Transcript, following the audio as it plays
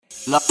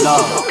I flip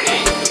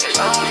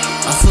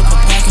a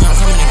pack and I'm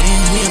coming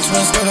again. Me and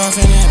twins got off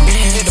in that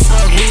bin. Hit the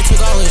park, we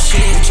took all this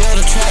shit. Jail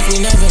the trap, we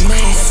never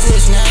miss. That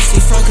bitch nasty,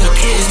 fuck her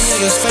kids.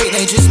 Niggas fake,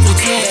 they just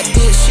pretend. That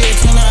bitch shit,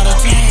 10 out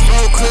of 10.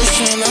 Bro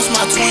Christian, that's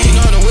my twin.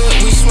 Know the whip,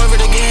 we swerve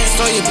it again.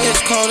 Throw your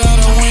bitch cold out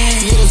of wind.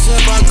 Get a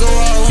zip, I go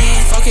all in.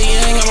 Fuck a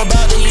yang, I'm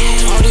about to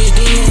yin. All these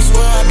demons,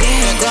 where I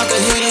been. That Glock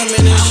could hit him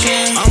in his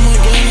shin. I'ma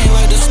gain it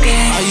like the spin.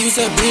 I use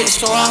that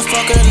bitch, so I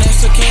fuck her next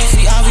to Ken.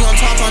 See Avi on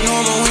top, I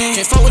know I'ma win.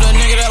 Can't fuck with a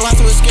nigga that lied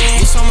through his skin.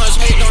 Get so much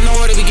hate, don't know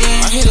where to begin.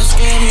 I hit a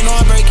scam, you know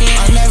I break in.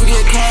 I never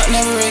get caught,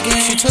 never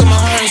again. She took my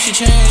heart and she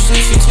changed it.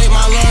 She take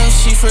my love,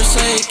 she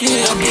forsake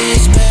it. That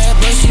bitch bad,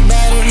 but she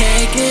better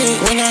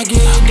naked. When I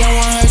get it, don't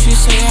want her, she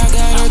say I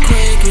gotta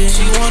quick it.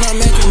 She wanna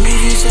make a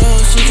movie so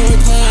she can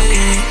replay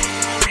it.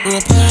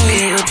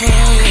 Replay it.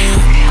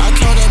 I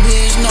told that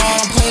bitch, no,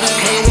 I don't play that.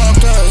 Nigga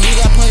walked up, he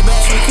got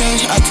playback.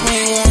 Okay, I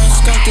 21,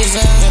 skunked his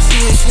ass. That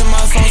bitch hit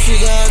my phone, she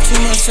got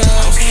too much sass.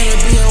 Okay, to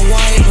be a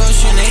white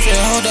Russian, if it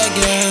hold that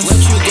gas.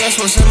 Let you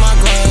guess what's in my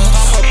glass.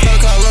 Pop up,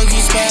 perk out,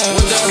 low-key spaz.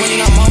 With that lean,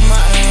 I'm on my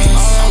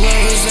ass. All I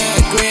love is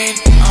that green,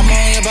 I'm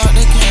only about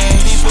the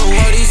cash. People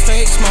wear these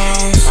fake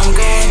smiles. I'm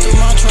going through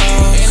my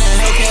trials. In that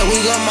Hellcat, we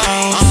got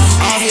miles.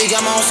 Avi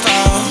got my own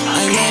style.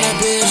 Ain't made a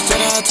bitch that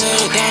I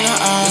take down the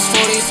aisle. It's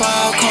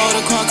 45, call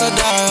the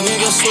crocodile.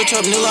 Niggas switch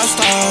up new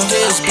lifestyle.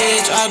 This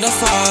bitch I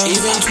defy.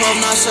 Even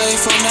 12 not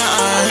safe from that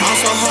iron. I'm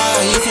so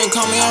high, you can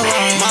call me a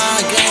Ryan.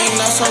 My game,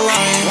 that's a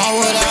lion. Why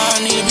would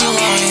I need to be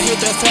lying? Hit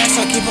that fast,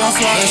 I keep on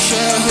flying. That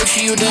shit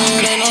hit you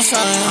dead, ain't no sign.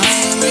 I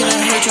ain't mean to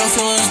hurt your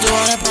feelings, do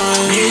all that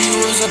pine. Knew you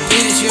was a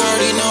bitch, you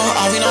already know.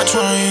 I'll be not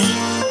trying.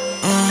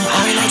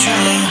 I'll be not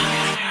trying.